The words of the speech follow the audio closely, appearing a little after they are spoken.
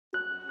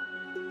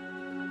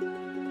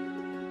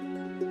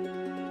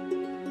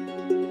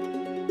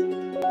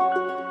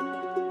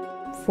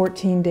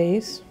14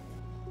 days,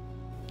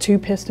 2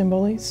 piston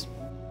bullies,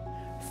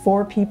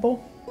 4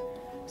 people.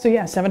 So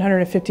yeah,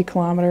 750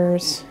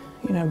 kilometers,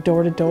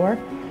 door to door.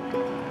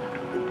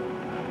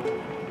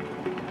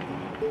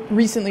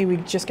 Recently, we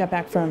just got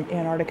back from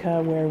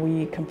Antarctica, where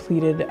we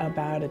completed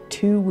about a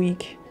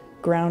 2-week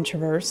ground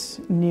traverse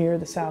near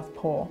the South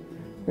Pole.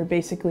 We're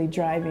basically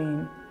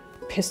driving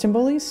piston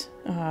bullies,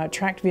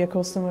 tracked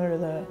vehicles similar to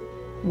the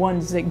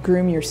ones that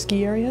groom your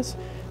ski areas.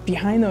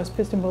 Behind those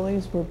piston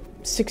bullies were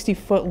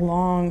 60-foot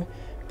long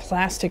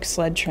plastic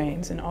sled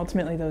trains, and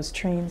ultimately those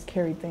trains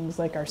carried things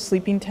like our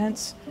sleeping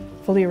tents,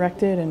 fully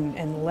erected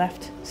and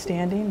left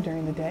standing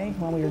during the day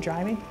when we were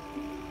driving.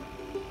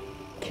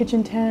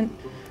 Kitchen tent,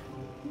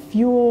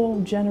 fuel,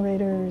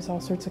 generators,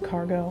 all sorts of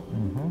cargo.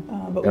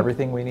 But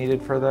everything we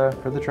needed for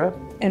the trip.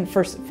 And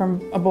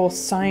from a both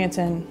science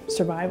and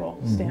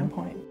survival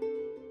standpoint.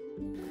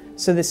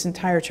 So this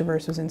entire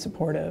traverse was in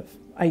support of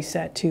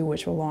ICET-2,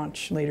 which will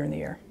launch later in the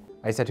year.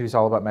 ICET-2 is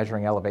all about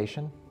measuring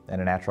elevation,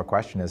 and a natural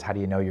question is, how do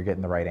you know you're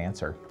getting the right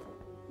answer?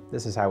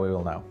 This is how we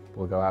will know.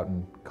 We'll go out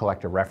and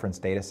collect a reference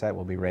data set.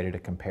 We'll be ready to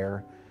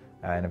compare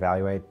and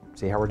evaluate,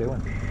 see how we're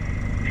doing.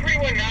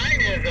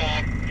 319 is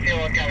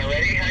feeling kind of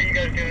ready. How you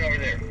guys doing over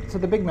there? So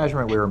the big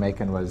measurement we were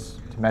making was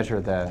to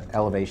measure the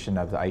elevation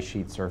of the ice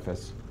sheet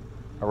surface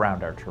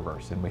around our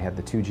traverse. And we had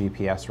the 2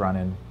 GPS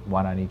running,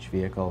 1 on each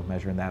vehicle,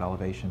 measuring that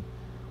elevation.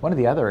 One of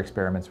the other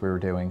experiments we were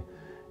doing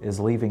is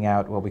leaving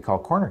out what we call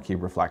corner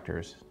cube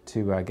reflectors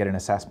to get an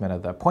assessment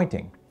of the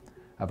pointing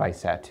of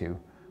ICET-2.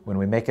 When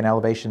we make an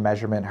elevation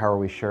measurement, how are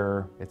we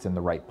sure it's in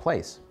the right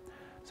place?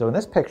 So in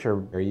this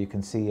picture, you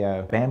can see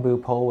a bamboo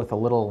pole with a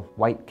little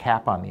white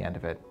cap on the end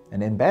of it.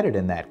 And embedded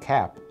in that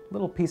cap, a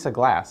little piece of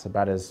glass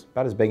about as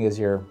big as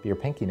your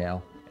pinky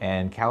nail,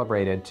 and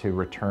calibrated to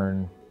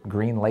return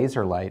green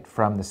laser light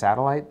from the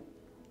satellite.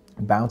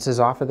 Bounces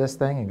off of this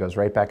thing and goes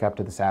right back up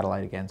to the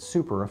satellite again,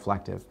 super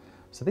reflective.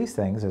 So these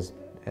things,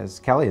 as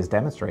Kelly has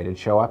demonstrated,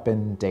 show up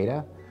in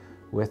data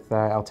with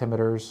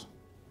altimeters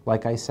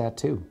like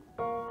ICET-2.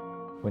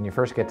 When you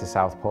first get to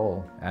South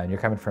Pole, and you're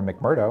coming from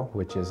McMurdo,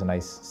 which is a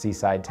nice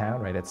seaside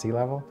town right at sea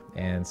level,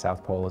 and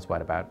South Pole is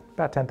what, about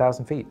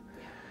 10,000 feet.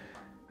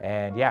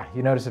 And yeah,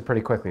 you notice it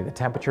pretty quickly. The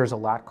temperature is a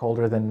lot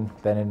colder than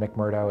in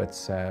McMurdo.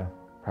 It's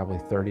probably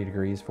 30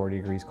 degrees, 40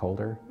 degrees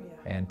colder,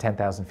 and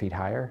 10,000 feet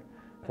higher.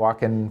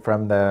 Walking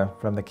from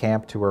the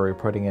camp to where we're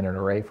putting in an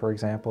array, for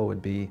example,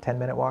 would be a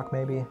 10-minute walk,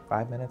 maybe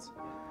 5 minutes.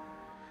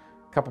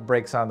 A couple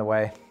breaks on the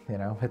way,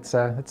 it's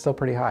still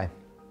pretty high.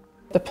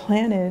 The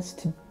plan is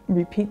to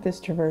repeat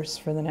this traverse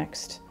for the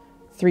next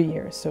 3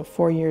 years, so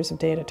 4 years of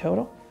data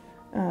total.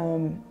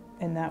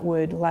 And that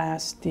would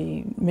last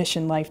the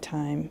mission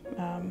lifetime,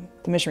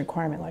 the mission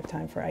requirement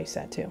lifetime for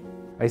ICET-2.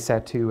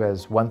 ICET-2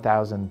 has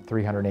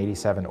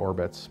 1,387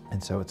 orbits,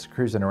 and so it's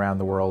cruising around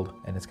the world,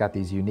 and it's got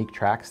these unique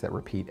tracks that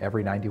repeat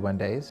every 91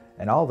 days,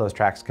 and all of those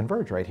tracks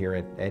converge right here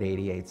at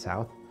 88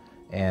 South.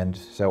 And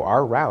so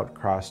our route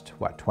crossed,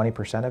 what,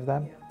 20% of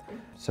them?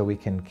 So we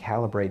can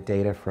calibrate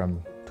data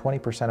from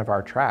 20% of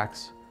our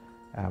tracks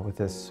with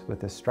this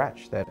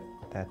stretch that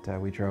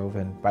we drove,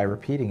 and by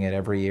repeating it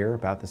every year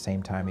about the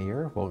same time of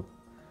year,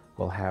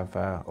 we'll have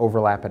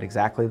overlap at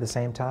exactly the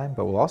same time,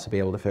 but we'll also be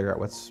able to figure out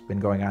what's been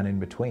going on in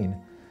between,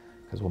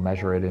 because we'll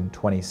measure it in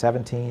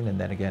 2017 and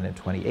then again in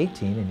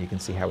 2018, and you can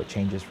see how it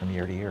changes from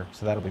year to year.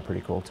 So that'll be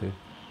pretty cool too.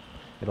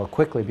 It'll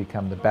quickly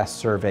become the best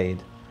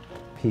surveyed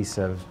piece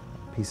of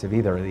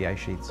either of the ice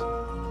sheets.